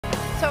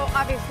So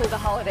obviously the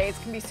holidays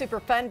can be super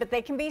fun, but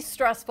they can be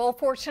stressful.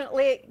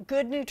 Fortunately,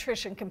 good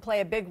nutrition can play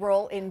a big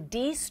role in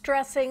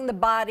de-stressing the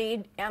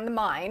body and the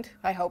mind,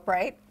 I hope,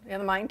 right? And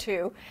the mind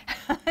too.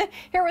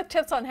 Here with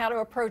tips on how to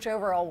approach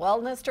overall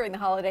wellness during the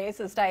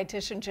holidays is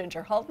dietitian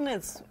Ginger Hulton.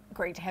 It's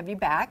great to have you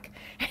back.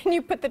 And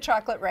you put the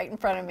chocolate right in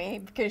front of me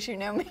because you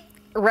know me.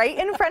 Right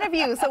in front of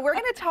you. So we're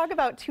going to talk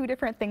about two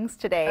different things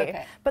today.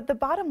 Okay. But the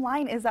bottom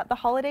line is that the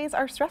holidays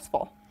are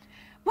stressful.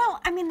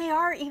 Well, I mean, they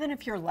are, even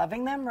if you're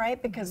loving them,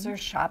 right? Because there's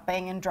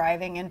shopping and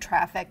driving and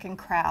traffic and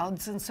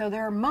crowds. And so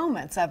there are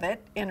moments of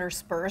it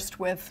interspersed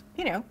with,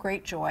 you know,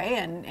 great joy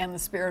and the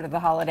spirit of the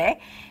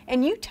holiday.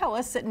 And you tell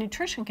us that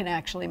nutrition can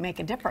actually make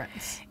a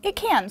difference. It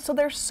can. So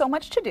there's so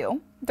much to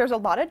do. There's a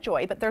lot of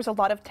joy, but there's a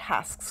lot of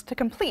tasks to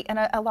complete. And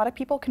a lot of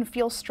people can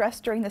feel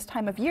stressed during this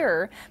time of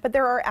year, but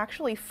there are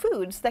actually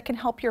foods that can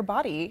help your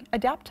body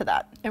adapt to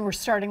that. And we're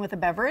starting with a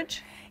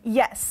beverage?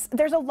 Yes,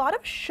 there's a lot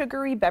of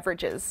sugary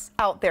beverages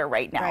out there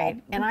right now.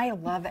 Right. And I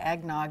love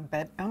eggnog,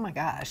 but oh my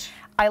gosh.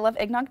 I love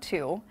eggnog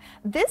too.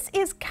 This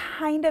is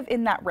kind of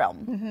in that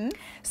realm.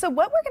 So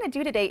what we're going to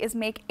do today is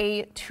make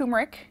a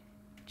turmeric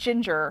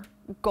ginger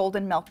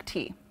golden milk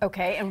tea.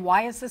 Okay, and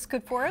why is this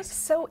good for us?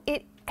 So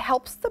it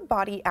helps the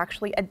body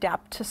actually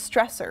adapt to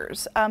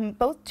stressors.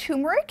 Both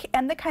turmeric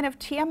and the kind of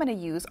tea I'm going to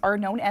use are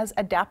known as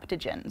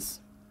adaptogens.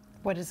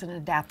 What is an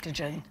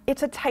adaptogen?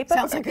 It's a type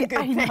Sounds of... like a good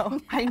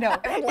thing. I know.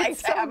 I would like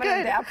It's to so have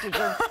good. an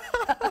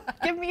adaptogen.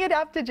 Give me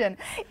adaptogen.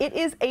 It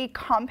is a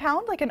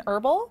compound, like an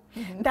herbal,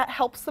 that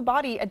helps the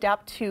body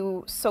adapt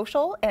to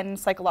social and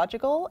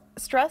psychological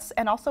stress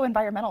and also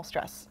environmental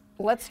stress.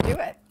 Let's do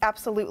it.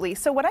 Absolutely.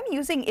 So what I'm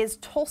using is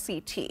Tulsi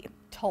tea.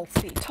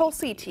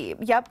 Tulsi tea,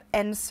 yep.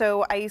 And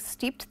so I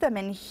steeped them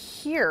in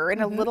here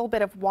in a little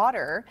bit of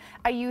water.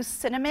 I used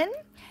cinnamon,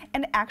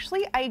 and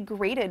actually I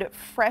grated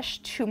fresh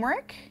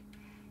turmeric.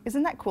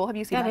 Isn't that cool? Have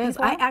you seen that? That is.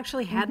 before? I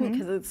actually hadn't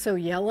because it's so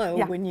yellow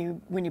Yeah. when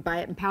you buy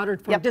it in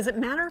powdered form. Yep. Does it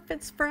matter if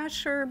it's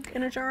fresh or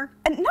in a jar?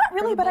 And not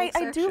really, the but bulk I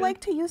do section? like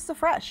to use the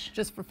fresh.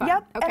 Just for fun.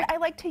 Yep, Okay. and I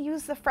like to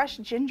use the fresh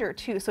ginger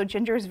too. So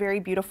ginger is very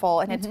beautiful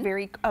and it's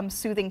very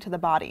soothing to the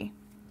body.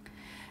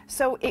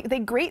 So they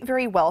grate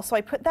very well. So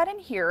I put that in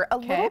here, a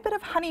little bit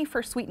of honey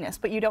for sweetness,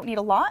 but you don't need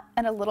a lot,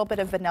 and a little bit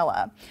of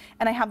vanilla.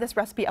 And I have this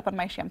recipe up on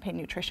my Champagne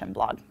Nutrition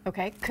blog.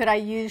 Okay. Could I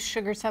use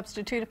sugar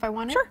substitute if I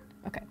wanted? Sure.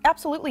 Okay.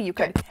 Absolutely, you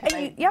could. Good, 'cause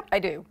And yep. I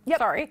do. Yep.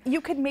 Sorry. You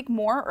could make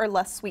more or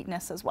less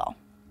sweetness as well.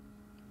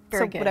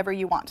 Very So good. whatever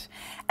you want.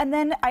 And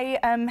then I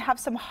have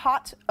some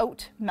hot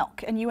oat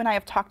milk, and you and I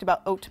have talked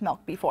about oat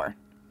milk before.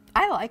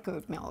 I like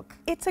oat milk.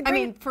 It's a I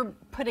mean, great- for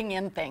putting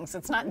in things,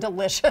 it's not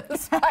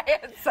delicious by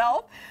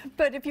itself.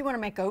 But if you want to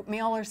make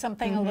oatmeal or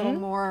something a little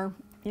more,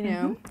 you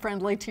know,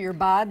 friendly to your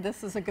bod,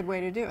 this is a good way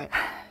to do it.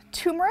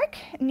 Turmeric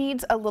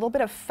needs a little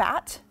bit of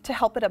fat to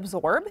help it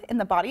absorb in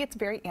the body. It's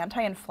very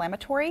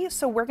anti-inflammatory,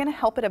 so we're going to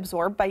help it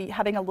absorb by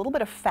having a little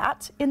bit of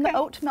fat in the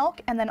oat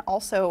milk, and then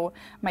also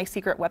my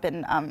secret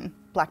weapon,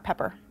 black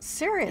pepper.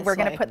 Seriously? We're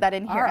going to put that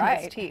in here All in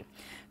right. this tea.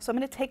 So I'm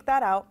going to take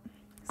that out,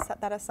 set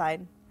that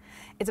aside.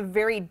 It's a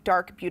very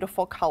dark,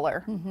 beautiful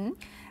color.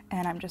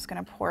 And I'm just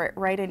going to pour it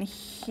right in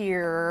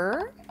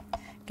here,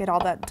 get all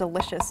that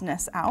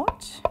deliciousness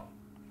out.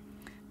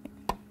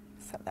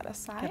 Set that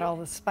aside. Get all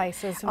the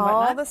spices and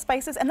whatnot. All the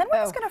spices, and then we're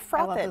just going to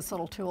froth I love it. this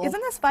little tool.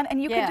 Isn't this fun?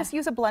 And you Yeah. could just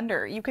use a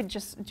blender. You could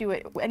just do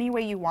it any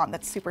way you want.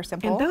 That's super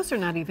simple. And those are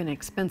not even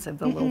expensive,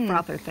 the little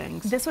frother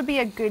things. This would be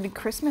a good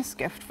Christmas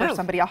gift for Oh.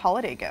 somebody, a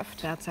holiday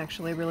gift. That's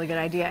actually a really good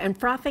idea. And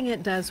frothing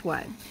it does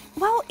what?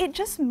 Well, it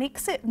just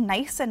makes it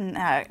nice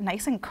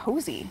and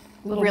cozy,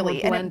 Little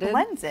really, more and it blended.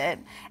 blends it.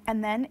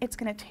 And then it's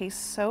going to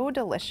taste so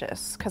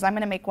delicious because I'm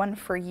going to make one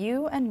for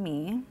you and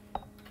me.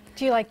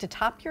 Do you like to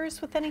top yours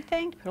with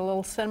anything? Put a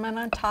little cinnamon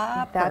on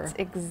top? That's or-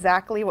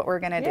 exactly what we're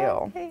going to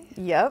do. Yay.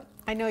 Yep.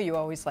 I know you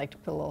always like to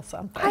put a little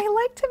something. I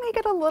like to make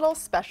it a little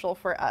special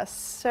for us.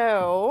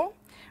 So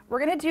we're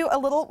going to do a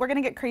little, we're going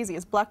to get crazy.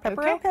 Is black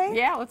pepper okay?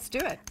 Yeah, let's do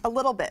it. A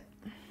little bit.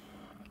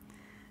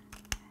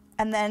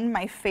 And then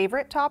my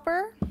favorite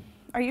topper.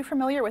 Are you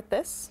familiar with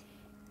this?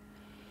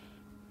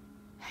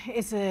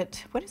 Is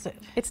it, what is it?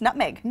 It's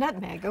nutmeg.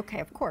 Nutmeg, okay,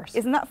 of course.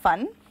 Isn't that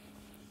fun?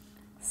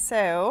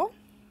 So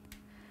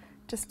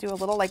just do a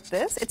little like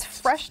this. It's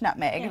fresh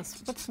nutmeg.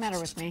 Yes, what's the matter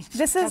with me?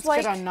 This is That's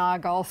like- good on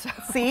nog also.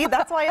 See,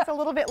 that's why it's a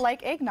little bit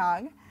like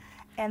eggnog.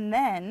 And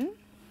then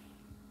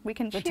we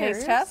can The cheers.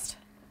 taste test?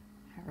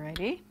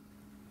 Alrighty.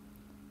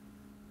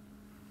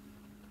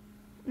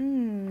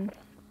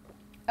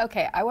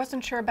 Okay, I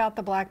wasn't sure about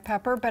the black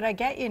pepper, but I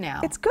get you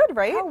now. It's good,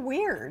 right? How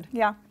weird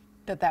Yeah.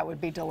 that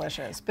would be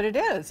delicious, but it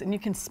is, and you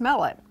can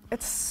smell it.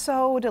 It's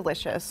so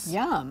delicious.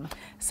 Yum.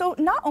 So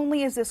not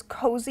only is this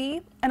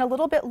cozy and a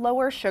little bit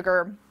lower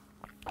sugar,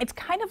 it's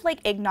kind of like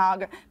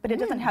eggnog, but it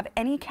doesn't have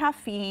any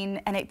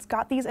caffeine, and it's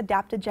got these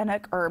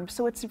adaptogenic herbs,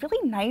 so it's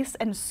really nice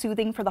and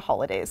soothing for the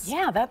holidays.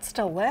 Yeah, that's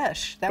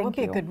delish. That would Thank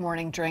be a you. good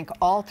morning drink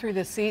all through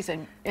the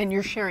season, and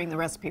you're sharing the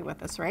recipe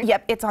with us, right?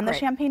 Yep, it's on the Great.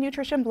 Champagne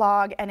Nutrition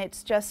blog, and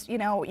it's just, you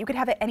know, you could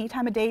have it any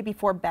time of day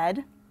before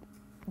bed.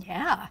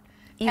 Yeah.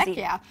 Easy. Heck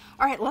yeah.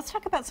 All right, let's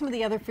talk about some of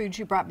the other foods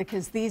you brought,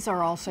 because these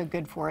are also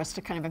good for us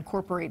to kind of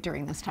incorporate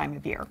during this time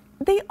of year.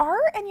 They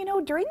are, and you know,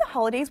 during the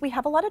holidays we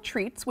have a lot of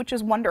treats, which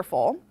is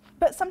wonderful,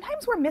 but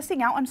sometimes we're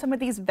missing out on some of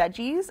these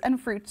veggies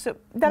and fruits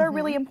that are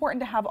really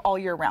important to have all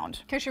year round.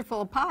 Because you're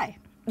full of pie.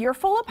 You're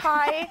full of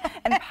pie,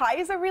 and pie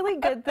is a really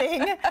good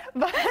thing,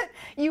 but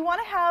you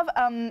want to have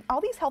all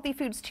these healthy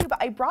foods too, but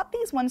I brought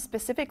these ones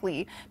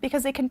specifically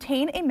because they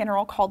contain a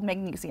mineral called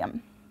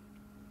magnesium.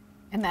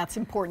 And that's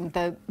important,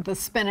 the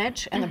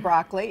spinach and the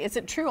broccoli. Is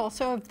it true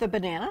also of the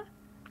banana?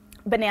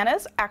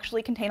 Bananas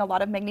actually contain a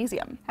lot of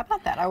magnesium. How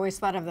about that? I always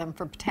thought of them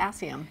for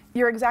potassium.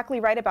 You're exactly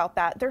right about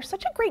that. They're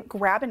such a great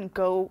grab and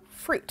go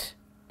fruit.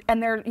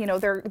 And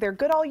they're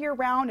good all year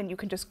round, and you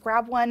can just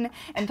grab one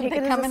and take it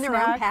as a snack. They come in their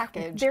own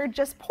package. They're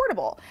just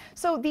portable.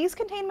 So these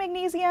contain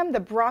magnesium, the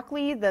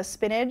broccoli, the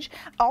spinach.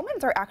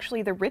 Almonds are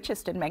actually the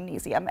richest in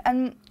magnesium.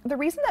 And the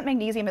reason that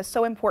magnesium is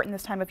so important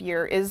this time of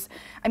year is,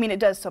 I mean, it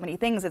does so many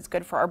things. It's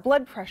good for our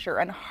blood pressure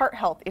and heart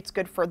health. It's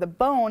good for the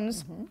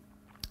bones,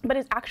 but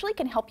it actually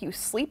can help you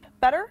sleep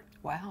better.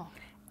 Wow.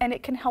 And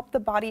it can help the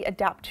body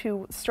adapt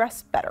to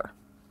stress better.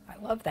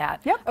 I love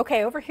that. Yep.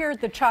 Okay, over here,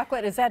 the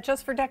chocolate, is that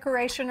just for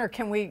decoration, or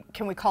can we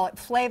call it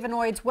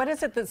flavonoids? What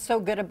is it that's so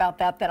good about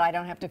that I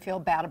don't have to feel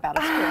bad about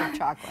a square of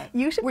chocolate?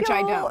 Which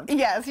I don't.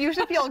 Yes, you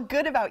should feel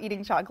good about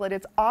eating chocolate.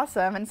 It's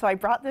awesome, and so I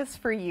brought this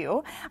for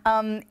you.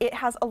 It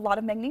has a lot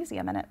of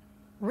magnesium in it.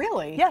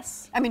 Really?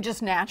 Yes. I mean,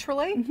 just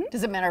naturally?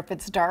 Does it matter if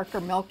it's dark or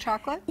milk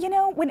chocolate? You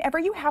know, whenever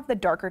you have the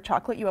darker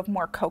chocolate, you have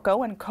more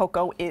cocoa, and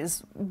cocoa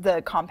is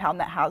the compound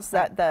that has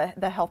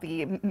the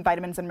healthy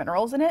vitamins and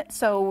minerals in it.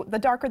 So the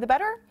darker the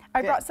better.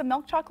 I brought some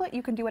milk chocolate.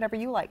 You can do whatever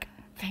you like.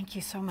 Thank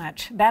you so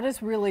much. That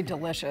is really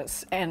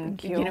delicious.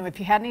 And you know, if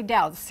you had any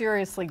doubts,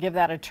 seriously give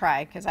that a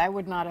try, because I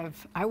would not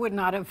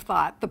have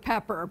thought the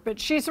pepper, but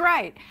she's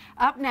right.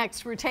 Up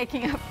next, we're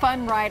taking a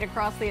fun ride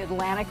across the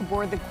Atlantic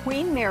aboard the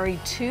Queen Mary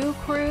 2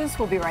 cruise.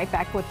 We'll be right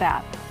back with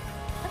that.